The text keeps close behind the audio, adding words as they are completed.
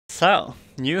So,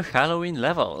 new Halloween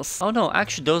levels. Oh no,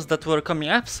 actually those that were coming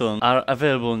up soon are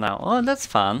available now. Oh, that's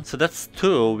fun. So that's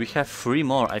 2, we have 3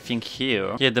 more I think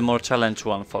here. Yeah, the more challenge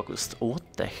one focused. What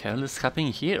the hell is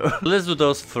happening here? Let's do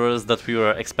those first that we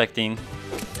were expecting.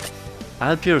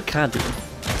 Alpier Caddy.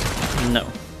 No.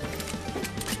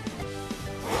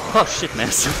 Oh shit,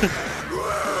 mess.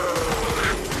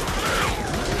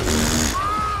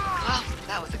 Well,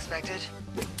 that was expected.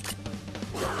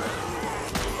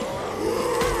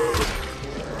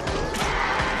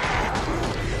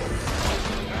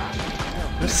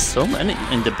 There's so many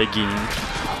in the beginning.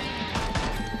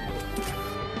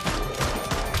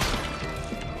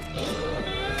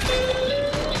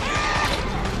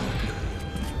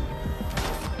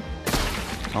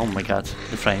 Oh my god,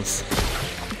 the frames.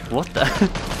 What the?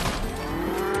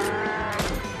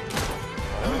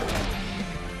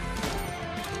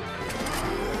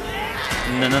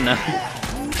 No.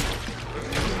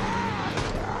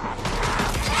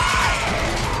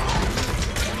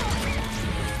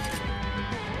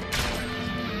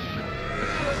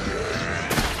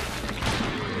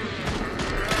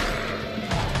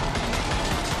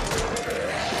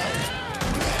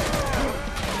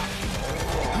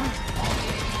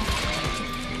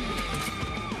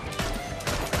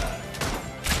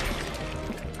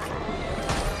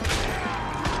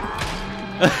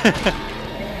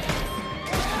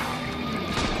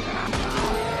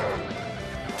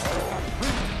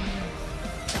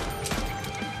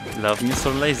 Love me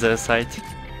some laser sight.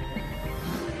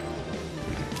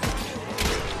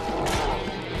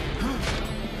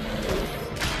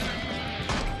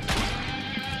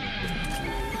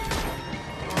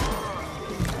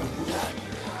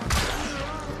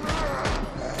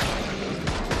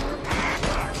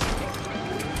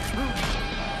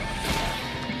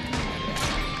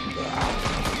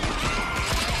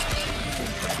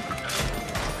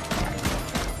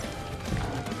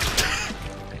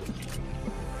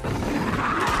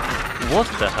 What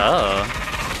the hell?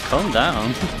 Calm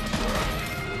down.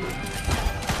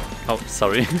 Oh,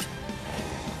 sorry.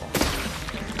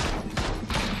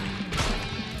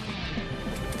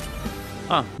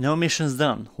 Ah, no missions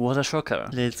done. What a shocker.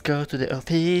 Let's go to the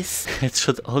office.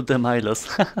 Headshot all the Milos.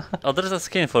 Oh, there's a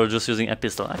skin for just using a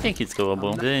pistol. I think it's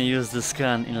doable. Didn't use this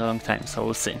gun in a long time, so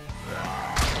we'll see.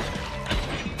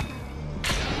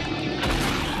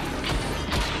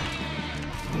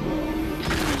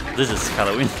 This is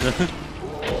Halloween.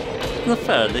 Not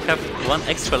fair, they have 1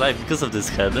 extra life because of this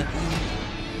head.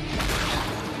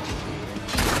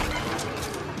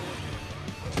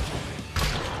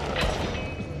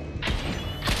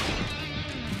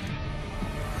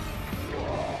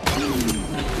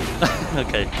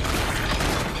 Okay.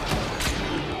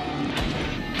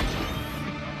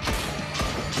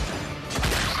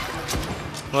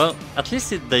 Well, at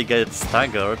least they get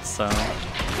staggered, so...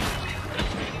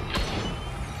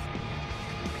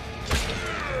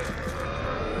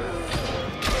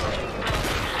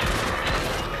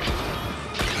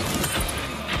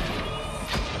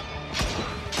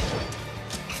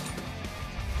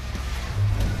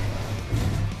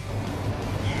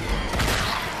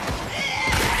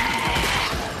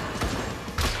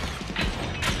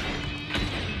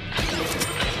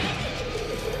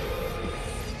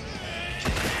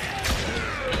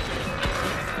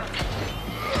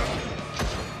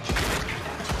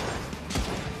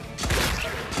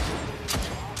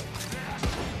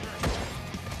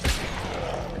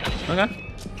 Okay,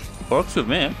 works with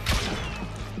me.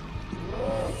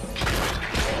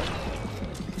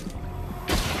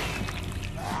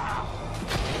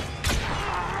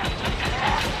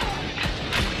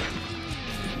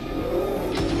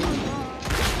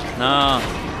 No,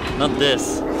 not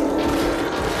this.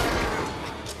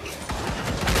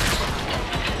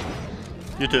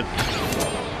 You too.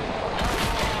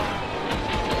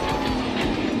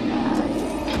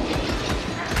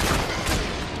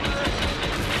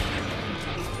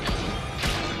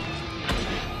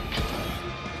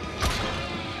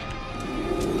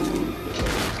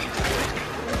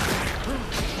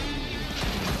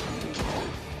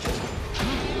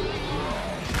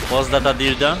 Was that a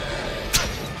dildo?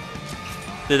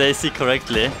 Did I see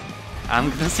correctly? I'm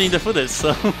gonna see the footage,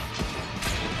 so...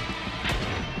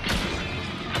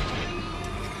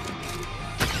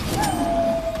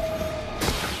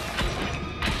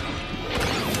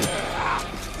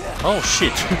 Oh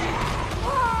shit!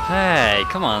 Hey,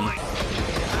 come on!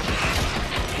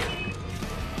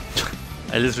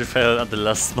 I literally failed at the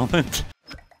last moment.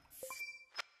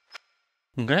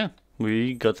 Okay,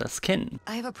 we got a skin.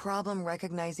 I have a problem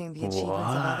recognizing the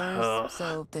achievements of others,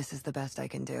 so this is the best I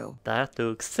can do. That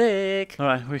looks sick.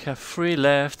 Alright, we have 3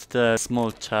 left, the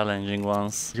small challenging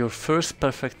ones. Your first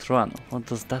perfect run. What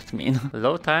does that mean?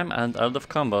 Low time and out of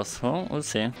combos. Well, we'll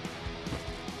see.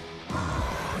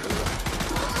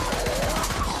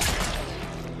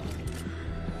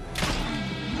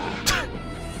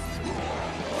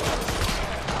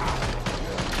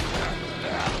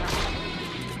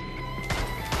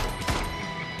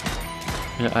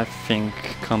 Yeah, I think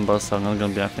combos are not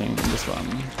gonna be a thing in this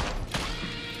one.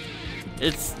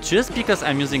 It's just because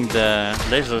I'm using the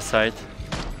laser sight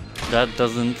that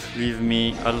doesn't leave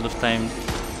me a lot of time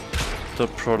to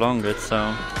prolong it,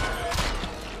 so...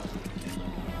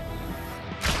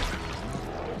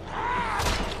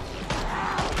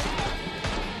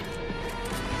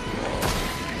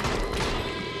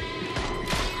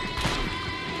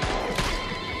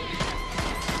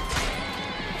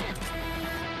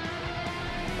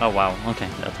 Oh wow, okay,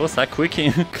 that was a quickie.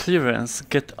 Clearance,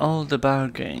 get all the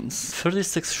bargains.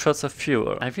 36 shots of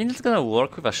fuel. I think it's gonna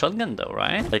work with a shotgun though,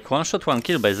 right? Like 1 shot, 1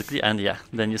 kill basically, and yeah,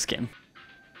 then you skin.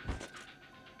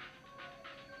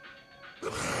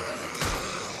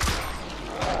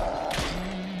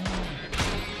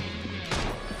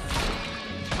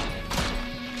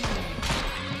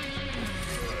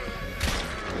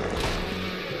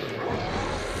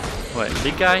 Wait,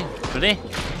 big guy? Really?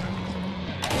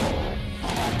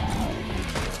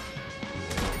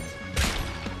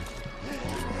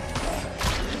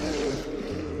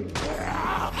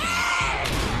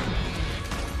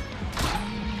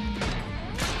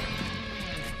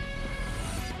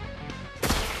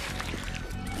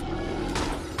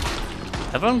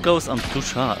 Everyone goes on 2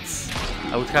 shots.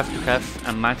 I would have to have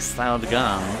a maxed out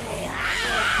gun.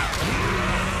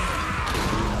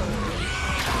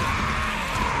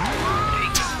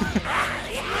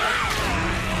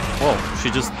 Whoa, she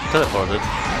just teleported.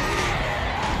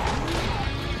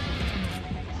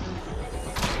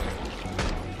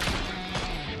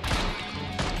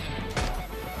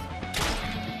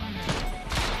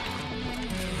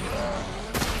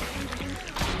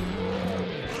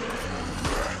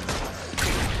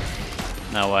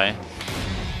 No way.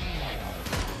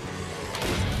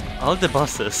 All the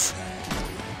bosses.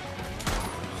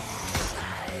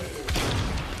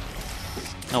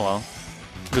 Oh well.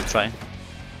 Good try.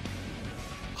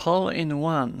 Hole in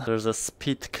one. There's a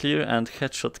speed clear and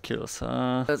headshot kills.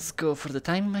 Let's go for the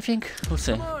time, I think. We'll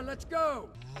see. Come on, let's go.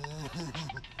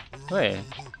 Wait.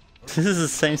 This is the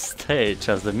same stage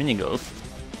as the mini golf.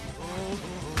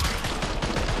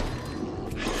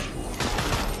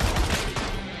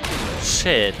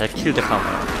 Shit, I killed the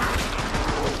hammer.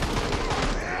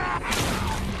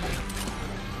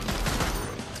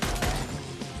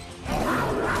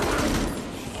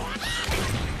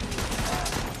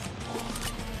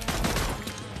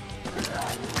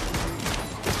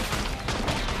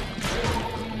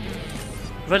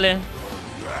 Really?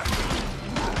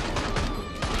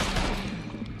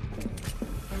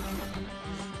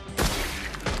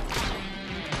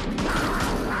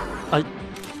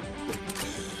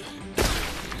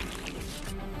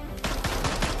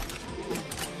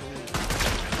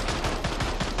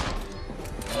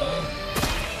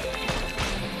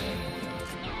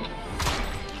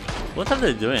 What are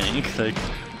they doing? Like,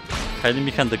 hiding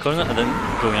behind the corner and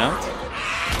then going out?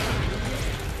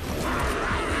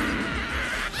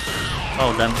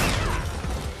 Oh, damn.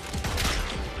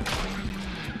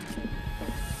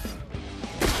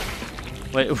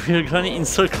 Wait, we're running in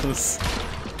circles.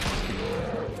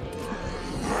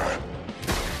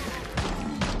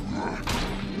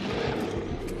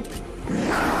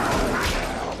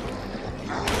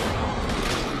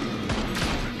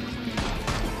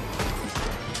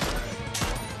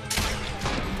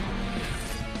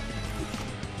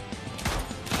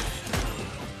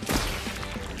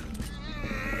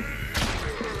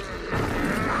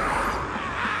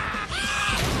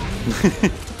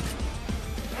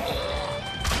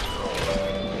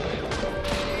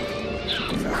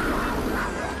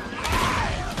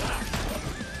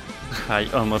 I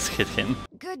almost hit him.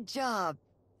 Good job.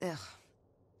 Ugh.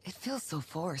 It feels so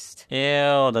forced.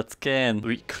 Ew, that skin.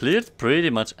 We cleared pretty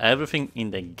much everything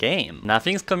in the game.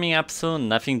 Nothing's coming up soon,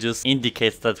 nothing just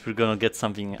indicates that we're gonna get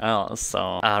something else.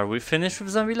 So, are we finished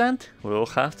with Zombieland? We'll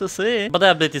have to see. But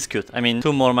the update is cute. I mean,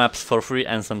 2 more maps for free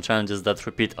and some challenges that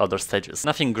repeat other stages.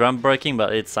 Nothing groundbreaking,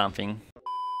 but it's something.